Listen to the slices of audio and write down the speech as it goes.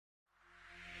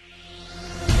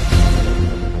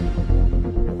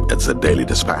It's the Daily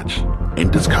Dispatch,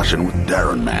 in discussion with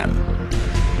Darren Mann.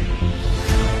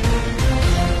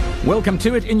 Welcome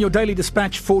to it in your Daily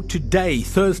Dispatch for today,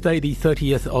 Thursday the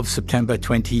 30th of September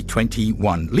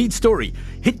 2021. Lead story,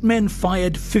 hitmen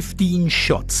fired 15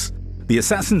 shots. The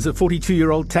assassins of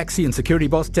 42-year-old taxi and security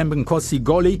boss Thembinkosi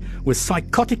Goli were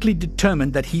psychotically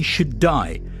determined that he should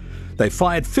die. They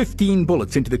fired 15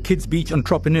 bullets into the Kids Beach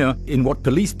entrepreneur in what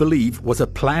police believe was a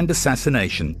planned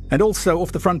assassination. And also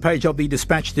off the front page of the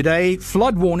Dispatch today,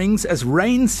 flood warnings as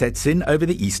rain sets in over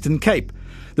the Eastern Cape.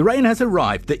 The rain has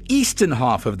arrived. The eastern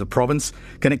half of the province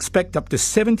can expect up to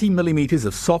 70 millimetres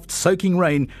of soft soaking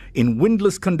rain in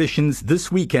windless conditions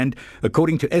this weekend,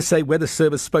 according to SA Weather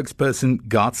Service spokesperson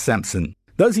Garth Sampson.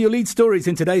 Those are your lead stories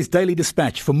in today's Daily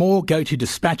Dispatch. For more, go to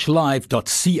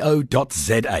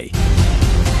dispatchlive.co.za.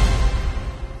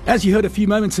 As you heard a few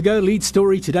moments ago, lead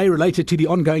story today related to the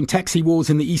ongoing taxi wars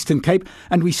in the Eastern Cape,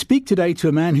 and we speak today to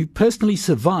a man who personally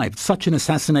survived such an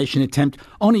assassination attempt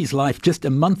on his life just a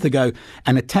month ago,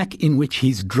 an attack in which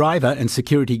his driver and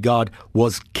security guard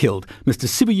was killed. Mr.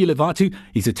 Sibuyile Vatu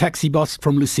is a taxi boss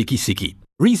from Lusikisiki.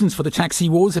 Reasons for the taxi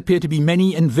wars appear to be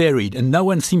many and varied, and no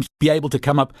one seems to be able to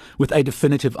come up with a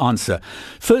definitive answer.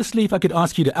 Firstly, if I could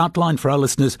ask you to outline for our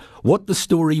listeners what the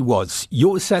story was.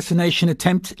 Your assassination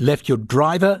attempt left your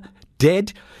driver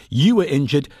dead. You were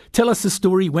injured. Tell us the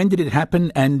story. When did it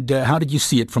happen, and how did you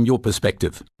see it from your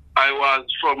perspective? I was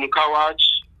from Kawach,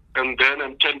 and then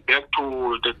I'm turned back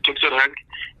to the taxi rank.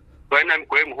 When I'm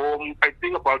going home, I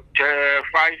think about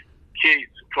 5 k's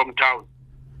from town.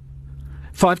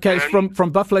 5 k's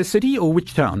from Buffalo City, or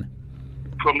which town?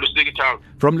 From Lusiki town.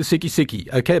 From Lusikisiki.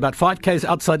 Okay, about 5 k's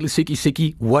outside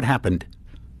Lusikisiki. What happened?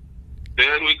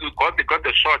 Then we got the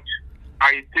shot.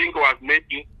 I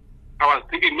was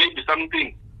thinking maybe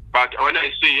something. But when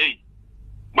I say, hey,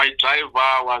 my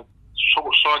driver was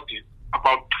shot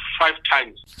about 5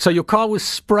 times. So your car was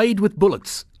sprayed with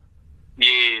bullets?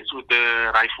 Yes, with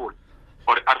the rifle.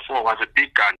 Or the R4 was a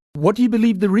big gun. What do you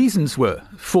believe the reasons were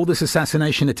for this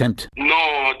assassination attempt?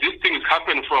 No, these things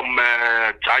happened from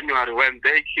January when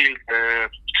they killed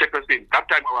Chairperson. That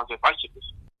time I was a vice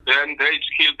chairperson. Then they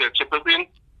killed the chairperson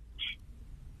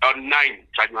on 9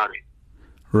 January.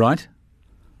 Right.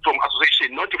 From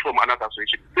association, not from another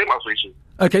association, same association.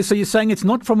 Okay, so you're saying it's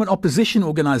not from an opposition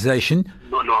organisation.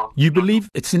 No. You believe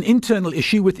it's an internal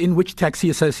issue within which taxi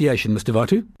association, Mr.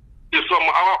 Vatu? It's from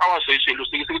our association,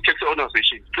 Lusikisiki Taxi Owner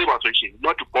Association, same association,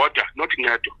 not border, not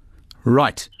NATO.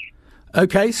 Right.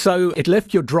 Okay, so it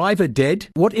left your driver dead.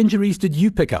 What injuries did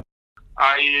you pick up?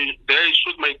 They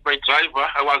shoot my driver.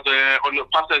 I was on the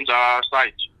passenger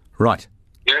side. Right.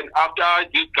 Then after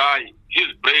this guy, his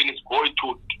brain is going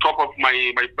to top of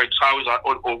my trouser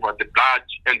all over the blood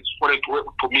and it's falling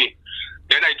to me.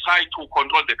 Then I tried to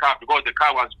control the car because the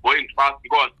car was going fast,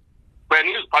 because when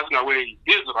he was passing away,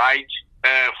 his right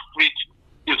feet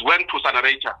is went to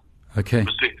generator. Okay.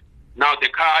 Now the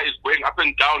car is going up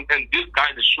and down, and this guy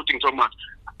is shooting so much.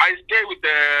 I stay with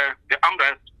the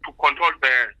armrest to control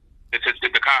the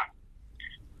car,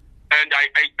 and I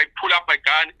pull up my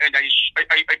gun and I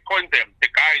point them. The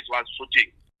guys was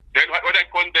shooting. Then when I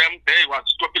point them, they was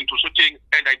stopping to shooting,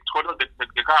 and I control the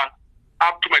car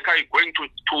up to my car going to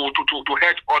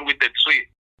head on with the tree.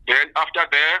 Then after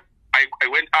there, I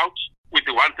went out with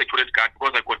the one security guard,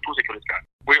 because I got 2 security guards.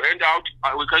 We went out,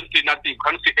 we can't see nothing,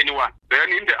 can't see anyone.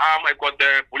 Then in the arm, I got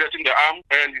the bullet in the arm,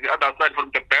 and the other side from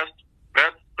the breast,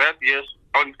 yes,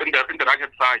 in the right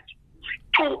side,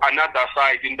 to another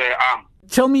side in the arm.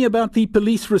 Tell me about the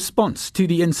police response to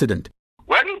the incident.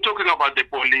 When you're talking about the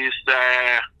police,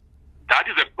 that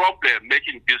is a problem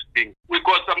making this thing.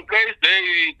 Because some place,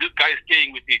 this guy is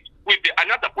staying with it, with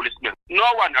another policeman.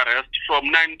 No one arrested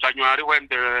from 9 January when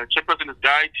the chairperson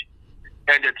died.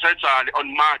 And the treasurer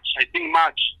on March is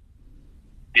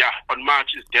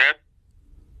dead.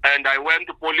 And I went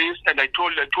to police and I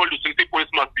told the city police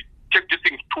must take this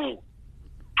thing to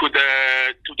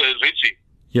the region,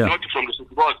 not from the city.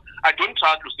 Because I don't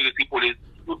trust the city police.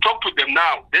 You talk to them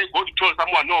now, they go to tell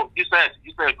someone, no, he said,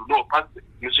 no, pass the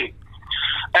machine.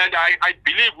 And I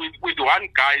believe with one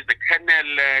guy, the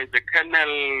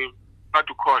Colonel, how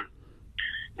to call,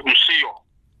 Msio,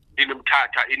 in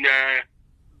Mtata, in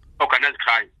organized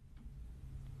crime.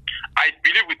 I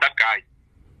believe with that guy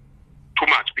too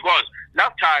much, because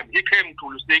last time he came to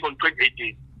Lusiki on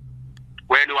 2018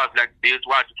 when it was like this,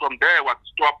 from there was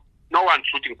stopped, no one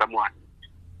shooting someone.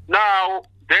 Now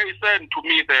they send to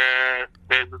me this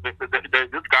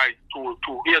guy to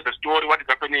hear the story, what is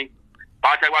happening,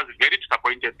 but I was very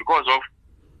disappointed because of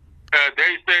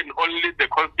they send only the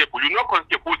constable. You know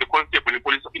constable, the constable in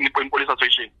police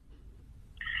association.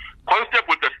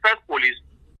 Constable, the first police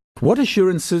What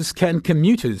assurances can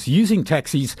commuters using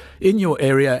taxis in your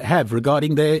area have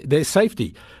regarding their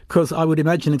safety? Because I would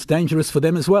imagine it's dangerous for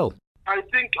them as well. I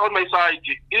think on my side,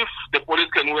 if the police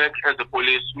can work as a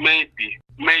police, maybe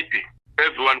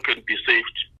everyone can be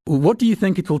saved. What do you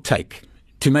think it will take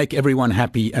to make everyone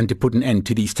happy and to put an end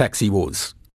to these taxi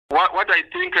wars? What I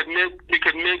think we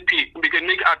can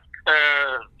make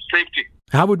safety.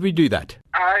 How would we do that?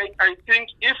 I think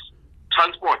if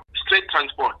straight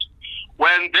transport,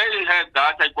 when they heard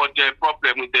that I got a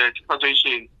problem with the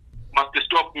transportation, must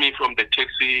stop me from the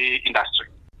taxi industry.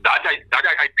 That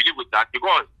I believe with that,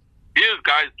 because these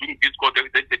guys doing this called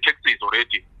the taxis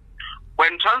already.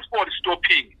 When transport is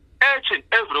stopping, each and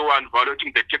everyone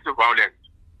violating the taxi violence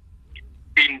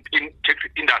in taxi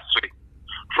industry.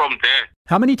 From there.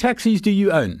 How many taxis do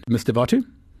you own, Mr. Vatu?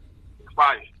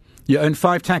 5. You own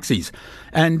 5 taxis.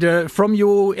 And from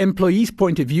your employees'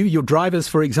 point of view, your drivers,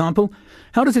 for example,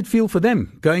 how does it feel for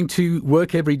them going to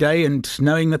work every day and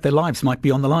knowing that their lives might be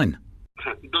on the line?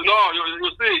 No,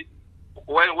 you see,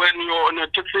 when you're in a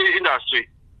taxi industry,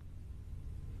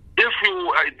 because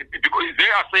they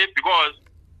are safe, because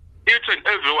each and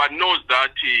everyone knows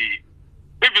that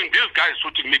even these guys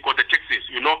shooting me got the taxis,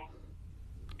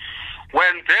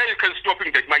 When they can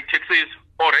stopping my taxis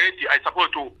already, I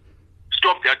supposed to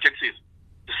stop their taxis.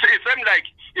 It seems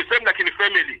like in a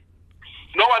family.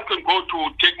 No one can go to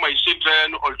take my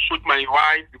children or shoot my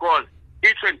wife, because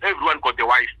each and everyone got the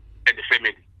wife and the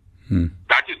family.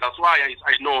 That's why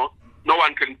I know no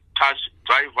one can touch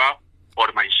driver or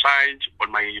my child or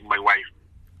my wife.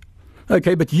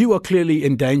 Okay, but you are clearly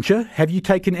in danger. Have you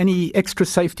taken any extra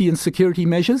safety and security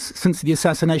measures since the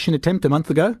assassination attempt a month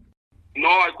ago? No,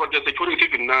 I got the security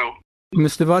even now.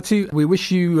 Mr. Vatu, we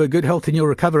wish you good health in your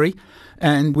recovery,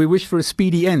 and we wish for a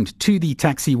speedy end to the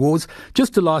taxi wars.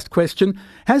 Just a last question.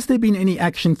 Has there been any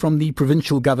action from the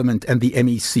provincial government and the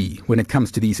MEC when it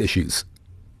comes to these issues?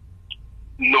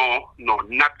 No,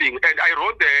 nothing. And I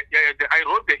wrote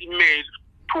the email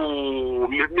to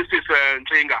Mrs.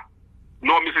 Ntsenga.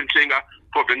 No, Mrs. Ntsenga,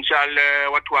 provincial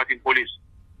in police.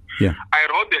 Yeah. I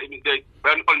wrote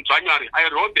on January. I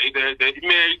wrote the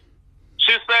email.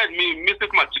 She said me,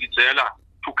 Mrs. Matshididzela,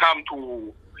 to come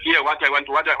to hear what I want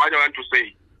to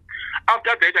say. After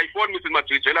that, I phoned Mrs.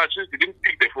 Matshididzela. She didn't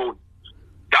pick the phone.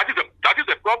 That is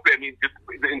a problem in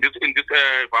this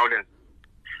violence.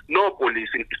 No police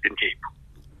in Eastern Cape.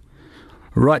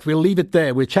 Right, we'll leave it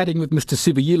there. We're chatting with Mr.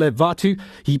 Sibuyile Vatu.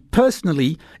 He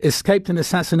personally escaped an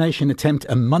assassination attempt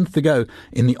a month ago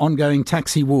in the ongoing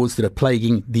taxi wars that are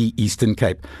plaguing the Eastern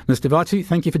Cape. Mr. Vatu,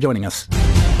 thank you for joining us.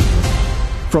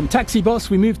 From Taxi Boss,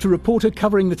 we move to reporter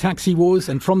covering the taxi wars,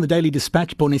 and from the Daily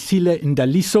Dispatch, Bonesile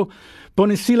Ndaliso.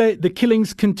 Bonesile, the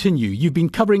killings continue. You've been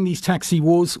covering these taxi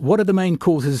wars. What are the main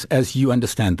causes as you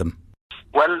understand them?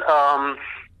 Well,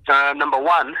 number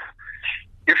one,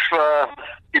 if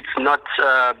it's not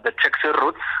the taxi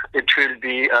routes, it will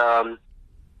be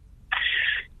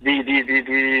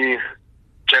the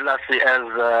jealousy, as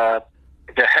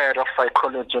the head of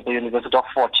psychology at the University of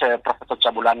Fort Hare, Professor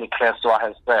Jabulani Kreswa,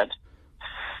 has said.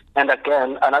 And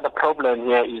again, another problem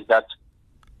here is that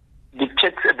the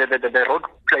road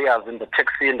players in the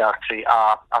taxi industry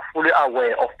are fully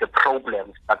aware of the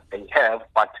problems that they have,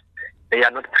 but they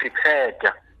are not prepared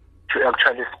to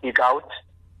actually speak out.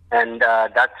 And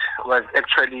that was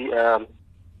actually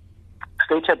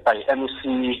stated by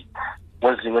MEC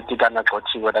Weziwe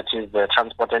Tikana-Qotiwe, that is the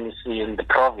transport MEC in the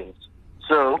province.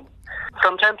 So,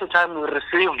 from time to time, we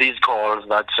receive these calls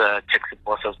that taxi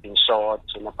boss has been shot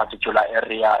in a particular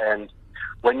area, and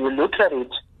when you look at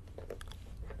it,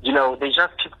 they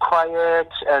just keep quiet,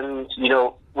 and,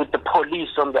 with the police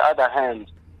on the other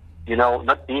hand,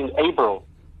 not being able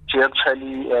to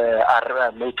actually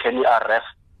make any arrest.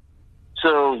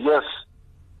 So, yes,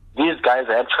 these guys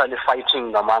are actually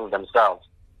fighting among themselves,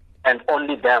 and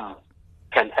only them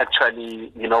can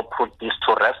actually, put this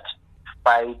to rest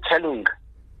by telling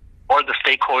all the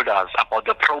stakeholders about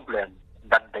the problem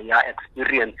that they are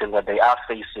experiencing, that they are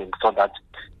facing, so that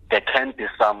there can be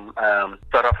some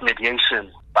sort of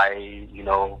mediation by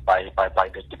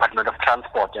the Department of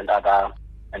Transport and other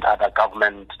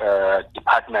government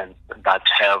departments that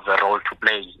have a role to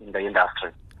play in the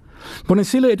industry.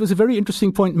 Bonesile, it was a very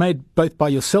interesting point made both by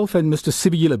yourself and Mr.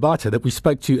 Sibuyile Bata that we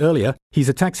spoke to earlier. He's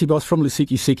a taxi boss from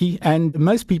Lusikisiki, and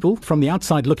most people from the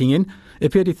outside looking in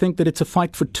appear to think that it's a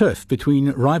fight for turf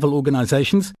between rival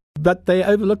organisations, but they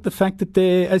overlook the fact that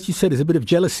there, as you said, is a bit of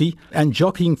jealousy and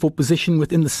jockeying for position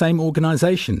within the same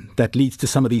organisation that leads to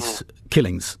some of these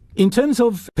killings. In terms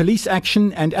of police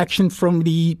action and action from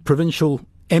the provincial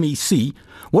MEC,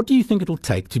 what do you think it'll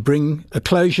take to bring a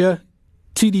closure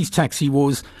to these taxi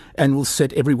wars and will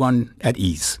set everyone at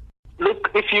ease? Look,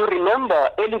 if you remember,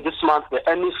 early this month, the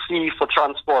MEC for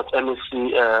Transport,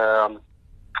 MEC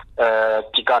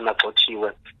Tikana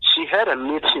Xochiwe, she had a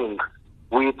meeting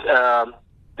with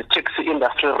the taxi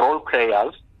industry role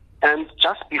players, and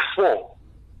just before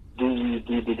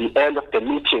the end of the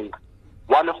meeting,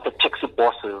 one of the taxi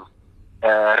bosses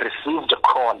received a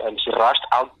call, and he rushed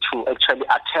out to actually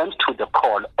attend to the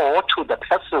call or to the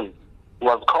person who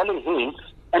was calling him,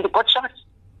 and he got shot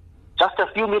just a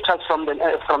few meters from the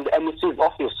MEC's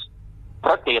office,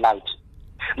 broad daylight.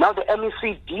 Now the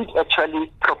MEC did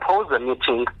actually propose a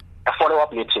meeting, a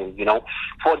follow-up meeting,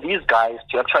 for these guys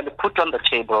to actually put on the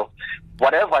table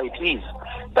whatever it is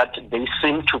that they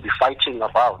seem to be fighting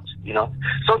about,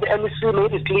 So the MEC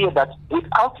made it clear that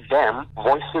without them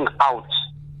voicing out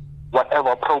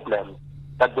whatever problem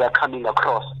that they are coming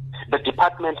across, the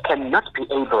department cannot be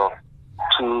able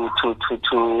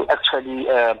to actually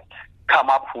come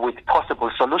up with possible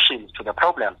solutions to the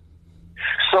problem.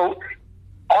 So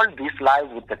all this lies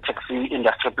with the taxi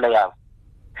industry players.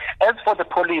 As for the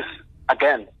police,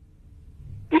 again,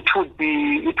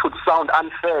 it would sound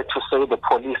unfair to say the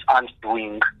police aren't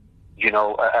doing,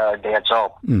 their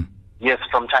job. Yes,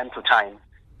 from time to time,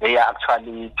 they are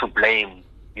actually to blame,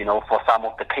 for some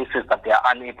of the cases that they are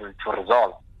unable to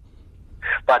resolve.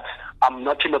 But I'm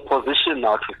not in a position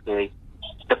now to say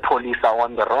the police are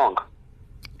on the wrong.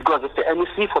 Because if the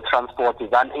MEC for Transport is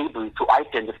unable to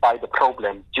identify the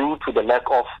problem due to the lack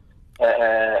of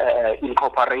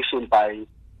incorporation by,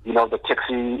 the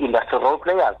taxi industry role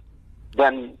players,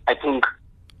 then I think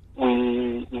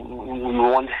we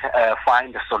won't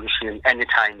find a solution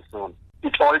anytime soon.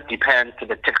 It all depends to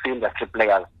the taxi industry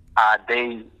players. Are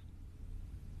they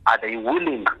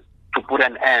willing to put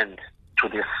an end to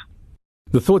this?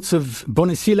 The thoughts of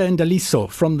Bonisile Ndaliso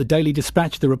from the Daily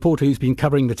Dispatch, the reporter who's been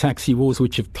covering the taxi wars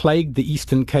which have plagued the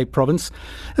Eastern Cape province,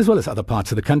 as well as other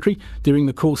parts of the country, during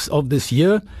the course of this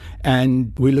year.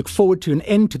 And we look forward to an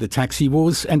end to the taxi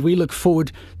wars, and we look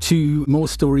forward to more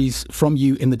stories from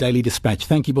you in the Daily Dispatch.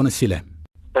 Thank you, Bonisile.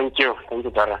 Thank you. Thank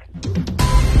you, Dara.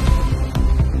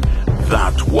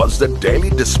 That was the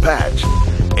Daily Dispatch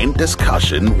in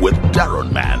discussion with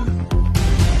Darren Mann.